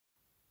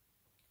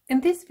In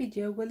this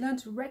video, we'll learn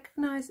to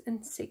recognize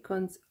and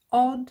sequence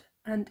odd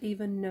and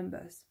even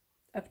numbers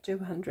up to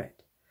 100.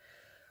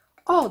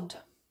 Odd.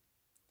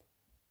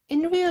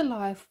 In real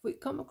life, we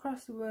come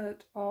across the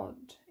word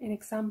odd in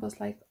examples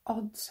like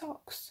odd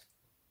socks.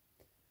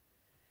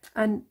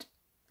 And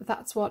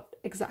that's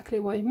exactly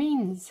what it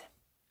means.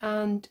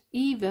 And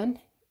even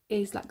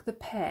is like the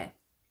pair.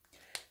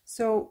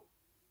 So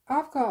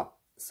I've got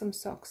some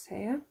socks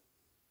here.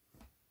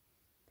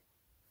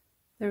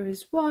 There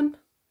is one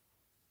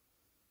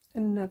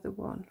and another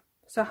one.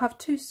 So I have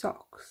two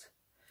socks.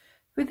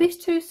 With these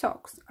two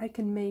socks, I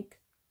can make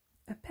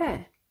a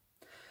pair.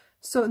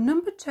 So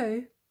number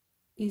 2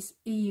 is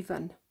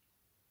even.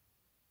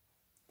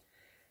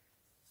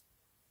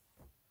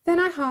 Then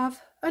I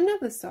have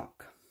another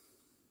sock.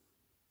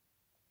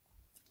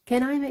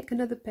 Can I make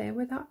another pair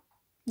with that?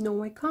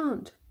 No, I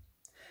can't.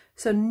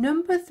 So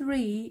number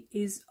 3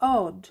 is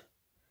odd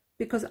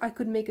because I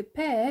could make a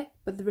pair,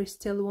 but there is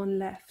still one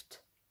left.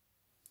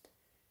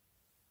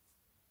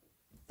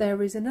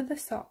 There is another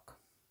sock.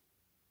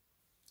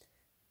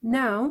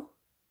 Now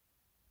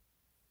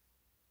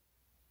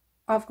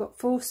I've got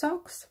 4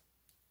 socks,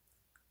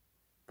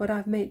 but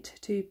I've made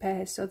 2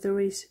 pairs, so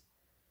there is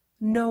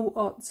no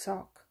odd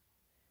sock.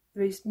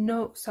 There is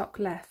no sock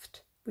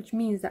left, which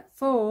means that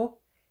 4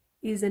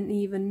 is an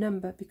even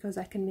number because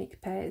I can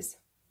make pairs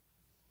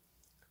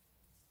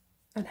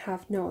and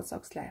have no odd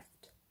socks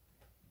left.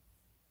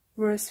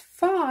 Whereas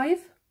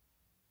 5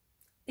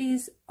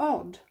 is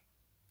odd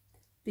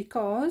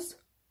because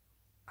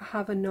I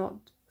have an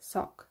odd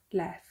sock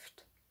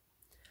left.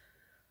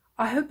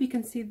 I hope you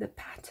can see the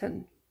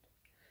pattern.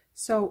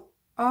 So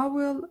I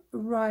will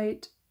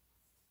write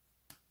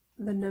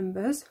the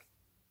numbers.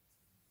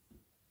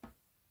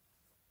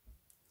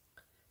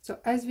 So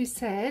as we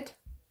said,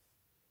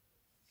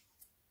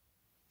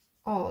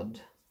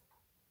 odd,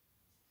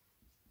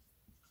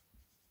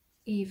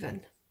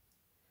 even.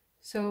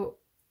 So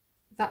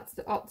that's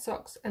the odd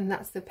socks and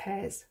that's the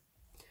pairs.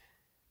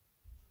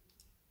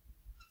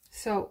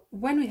 So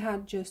when we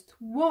had just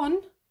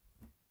one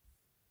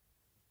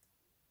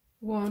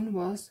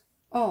was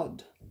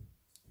odd,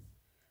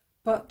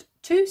 but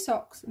 2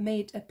 socks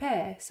made a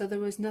pair, so there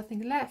was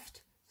nothing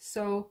left,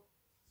 so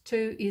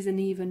 2 is an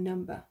even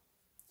number.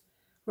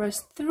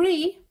 Whereas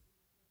 3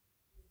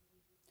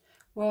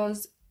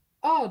 was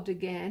odd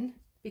again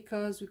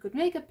because we could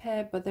make a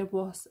pair but there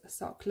was a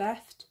sock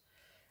left,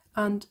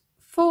 and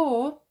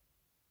 4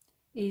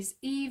 is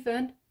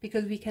even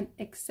because we can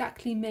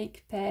exactly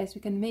make pairs.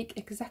 We can make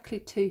exactly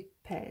 2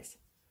 pairs.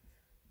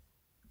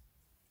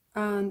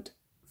 And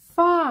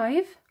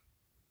 5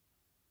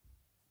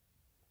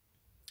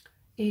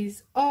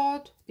 is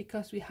odd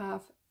because we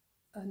have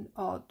an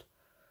odd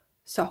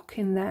sock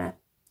in there.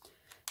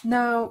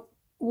 Now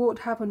what would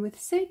happen with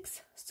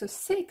 6? So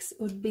 6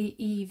 would be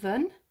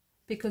even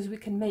because we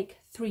can make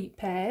 3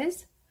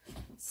 pairs.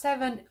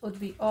 7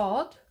 would be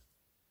odd.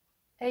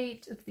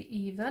 8 would be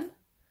even.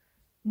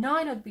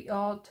 9 would be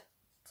odd.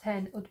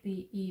 10 would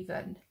be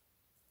even.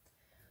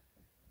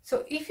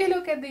 So if you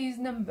look at these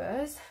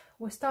numbers,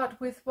 we start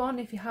with 1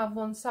 if you have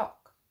 1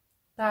 sock.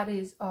 That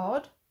is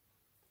odd.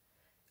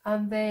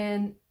 And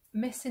then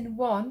missing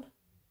 1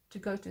 to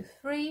go to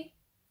 3.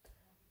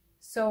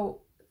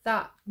 So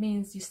that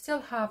means you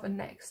still have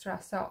an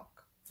extra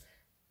sock.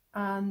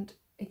 And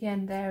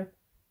again, they're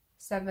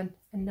 7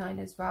 and 9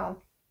 as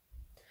well.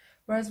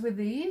 Whereas with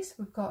these,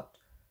 we've got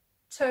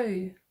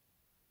 2,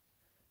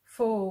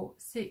 4,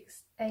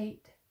 6,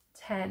 8,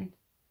 10.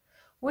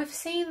 We've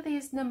seen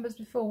these numbers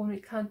before when we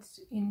count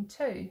in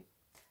 2.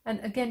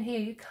 And again here,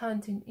 you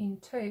count in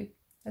 2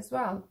 as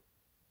well.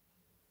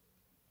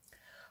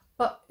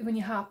 But when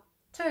you have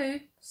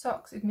 2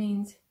 socks, it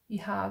means you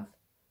have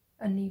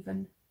an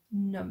even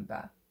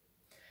number.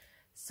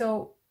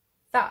 So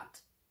that,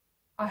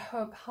 I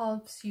hope,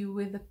 helps you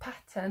with the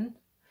pattern,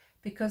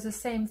 because the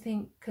same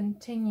thing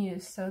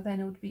continues. So then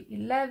it would be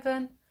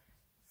 11,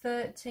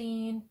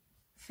 13,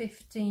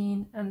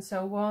 15 and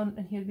so on,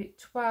 and here would be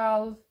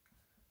 12,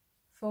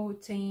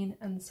 14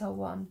 and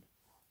so on.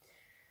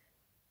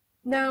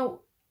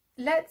 Now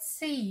let's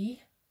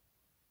see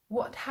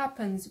what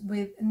happens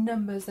with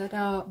numbers that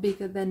are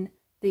bigger than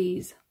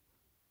these.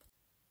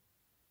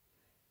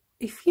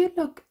 If you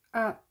look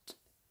at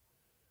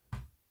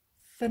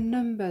the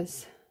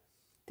numbers,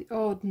 the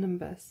odd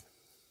numbers,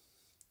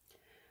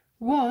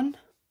 1,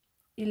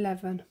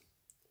 11,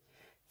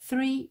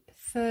 3,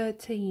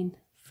 13,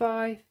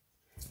 5,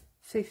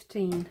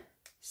 15,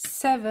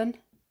 7,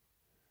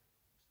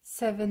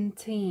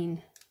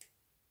 17,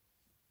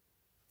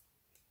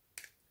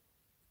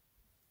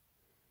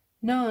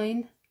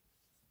 9,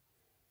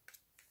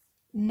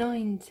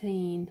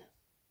 19.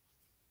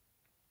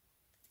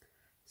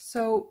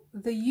 So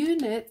the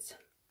unit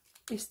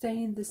is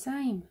staying the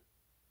same.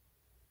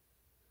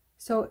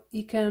 So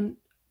you can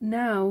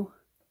now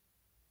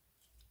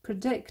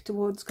predict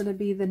what's going to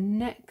be the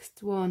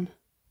next one.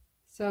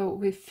 So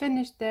we've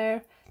finished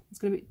there. It's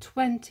going to be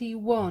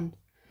 21,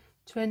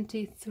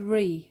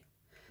 23.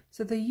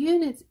 So the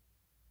unit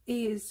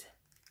is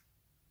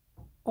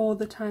all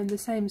the time the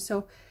same.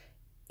 So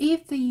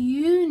if the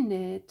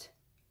unit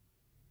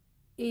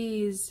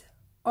is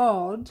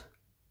odd,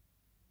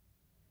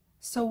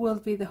 so will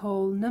be the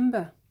whole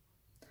number.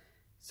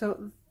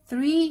 So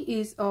 3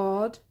 is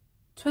odd,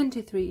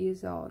 23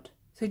 is odd.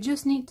 So you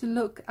just need to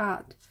look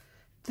at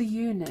the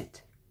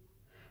unit.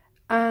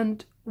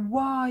 And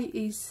why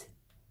is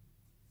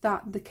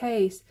that the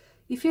case?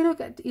 If you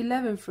look at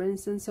 11, for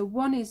instance, so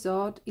 1 is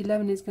odd,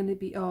 11 is going to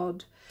be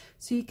odd.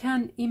 So you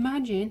can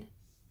imagine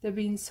there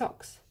being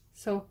socks.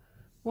 So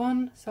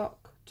 1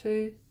 sock,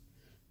 2,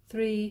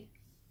 3,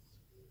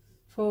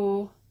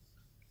 4,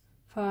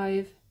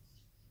 5,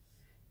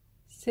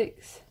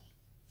 6,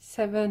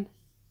 7,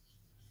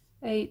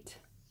 8,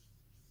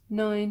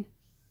 9,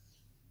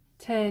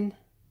 10,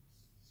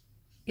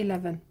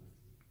 11.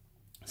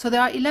 So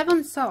there are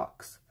 11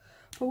 socks.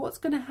 But what's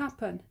going to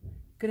happen?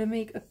 Going to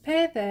make a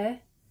pair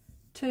there,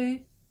 2,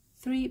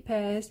 3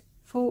 pairs,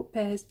 4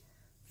 pairs,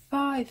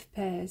 5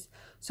 pairs.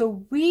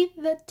 So with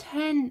the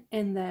 10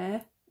 in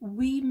there,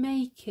 we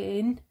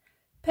making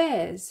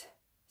pairs.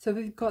 So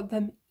we've got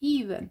them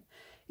even.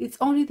 It's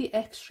only the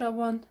extra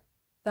one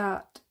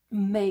that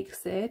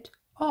makes it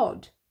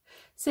odd.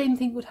 Same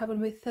thing would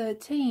happen with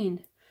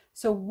 13.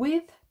 So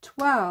with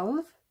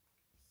 12,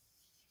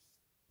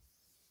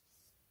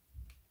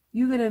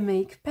 you're going to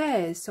make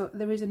pairs. So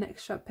there is an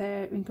extra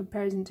pair in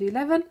comparison to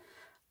 11,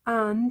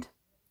 and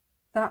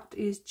that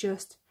is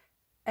just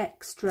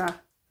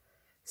extra.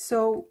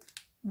 So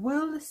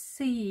we'll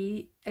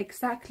see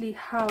exactly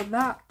how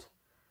that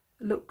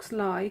looks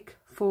like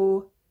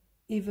for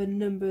even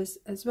numbers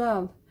as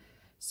well.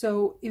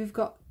 So you've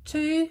got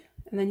 2,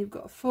 and then you've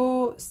got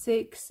 4,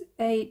 6,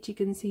 8, you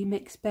can see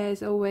mixed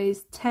pairs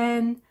always,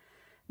 10,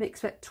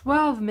 mixed pair,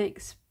 12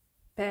 mixed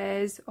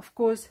pairs, of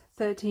course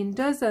 13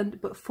 doesn't,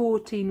 but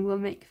 14 will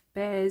make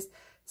pairs,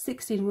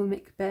 16 will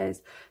make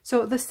pairs.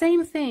 So the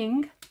same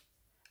thing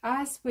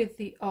as with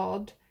the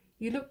odd,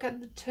 you look at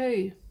the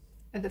 2,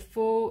 at the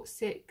 4,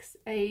 6,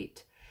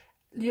 8,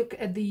 look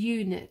at the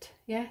unit,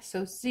 yeah,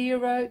 so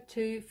 0,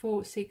 2,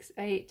 4, 6,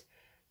 8,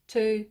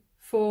 2,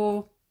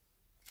 4,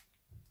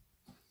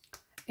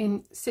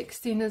 in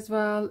 16 as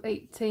well,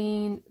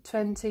 18,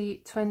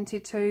 20,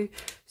 22.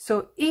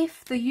 So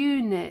if the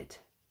unit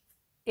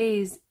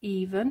is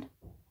even,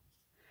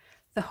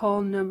 the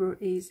whole number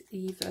is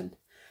even.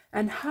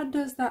 And how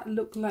does that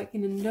look like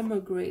in a number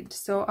grid?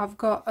 So I've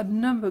got a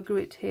number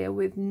grid here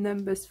with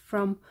numbers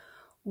from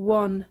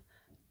 1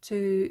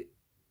 to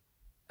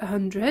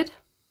 100,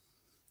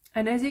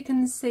 and as you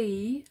can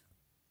see,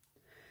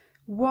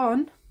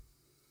 1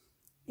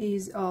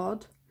 is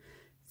odd,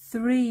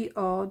 3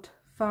 odd,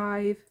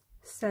 5,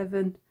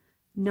 7,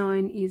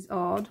 9 is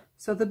odd.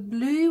 So the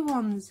blue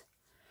ones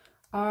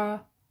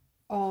are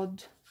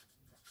odd,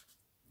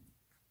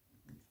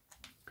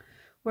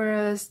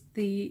 whereas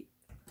the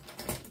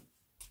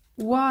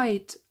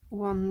white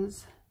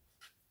ones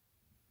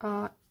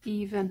are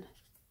even.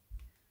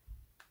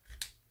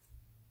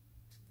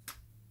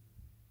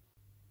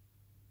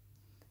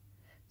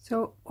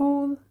 So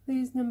all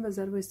these numbers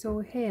that we saw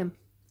here,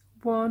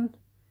 1,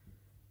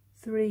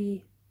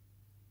 3,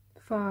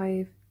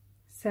 5,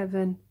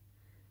 7,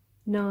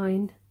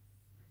 9,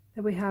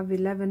 then we have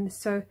 11.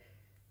 So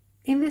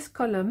in this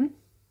column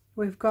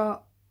we've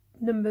got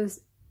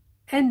numbers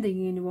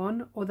ending in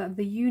 1, or that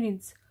the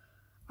units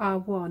are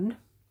 1,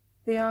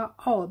 they are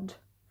odd.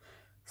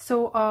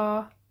 So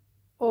are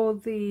all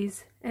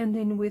these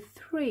ending with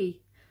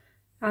 3,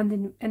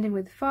 and ending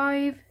with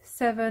 5,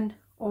 7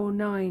 or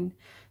 9.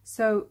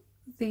 So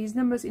these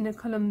numbers in the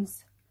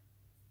columns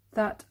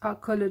that are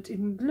coloured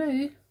in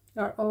blue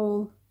are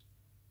all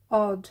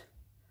odd,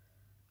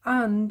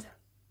 and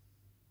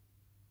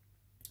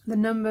the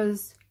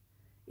numbers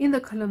in the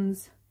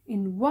columns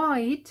in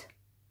white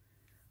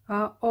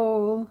are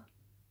all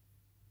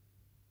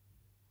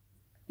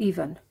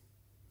even.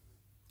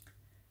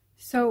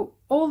 So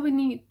all we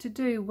need to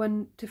do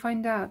to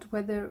find out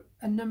whether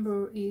a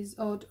number is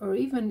odd or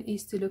even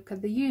is to look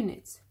at the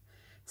units.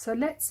 So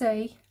let's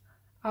say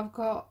I've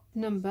got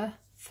number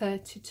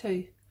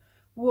 32.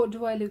 What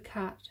do I look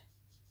at?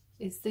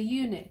 It's the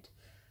unit.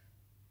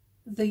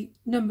 The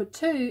number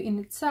 2 in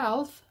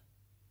itself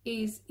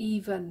is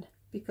even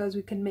because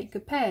we can make a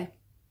pair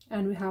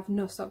and we have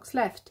no socks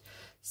left.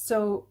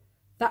 So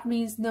that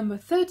means number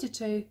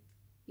 32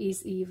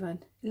 is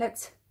even.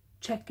 Let's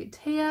check it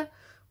here.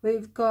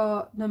 We've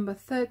got number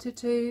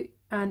 32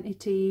 and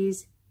it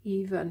is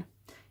even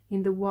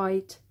in the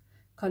white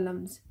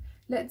columns.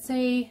 Let's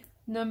say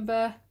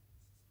number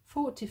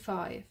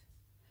 45.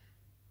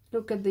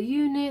 Look at the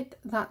unit,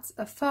 that's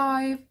a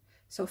 5.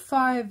 So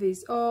 5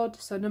 is odd,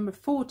 so number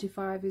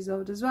 45 is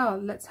odd as well.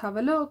 Let's have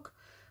a look.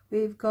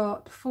 We've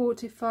got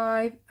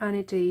 45 and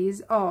it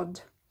is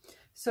odd.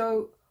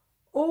 So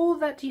all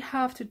that you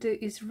have to do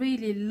is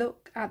really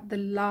look at the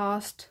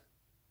last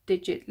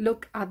digit,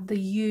 look at the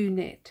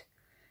unit.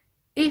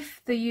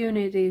 If the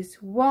unit is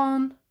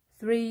 1,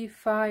 3,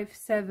 5,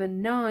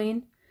 7,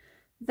 9,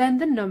 then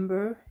the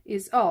number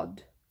is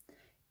odd.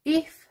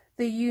 If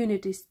the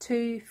unit is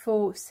 2,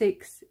 4,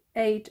 6,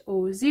 8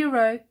 or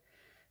 0,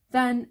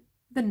 then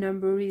the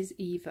number is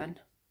even.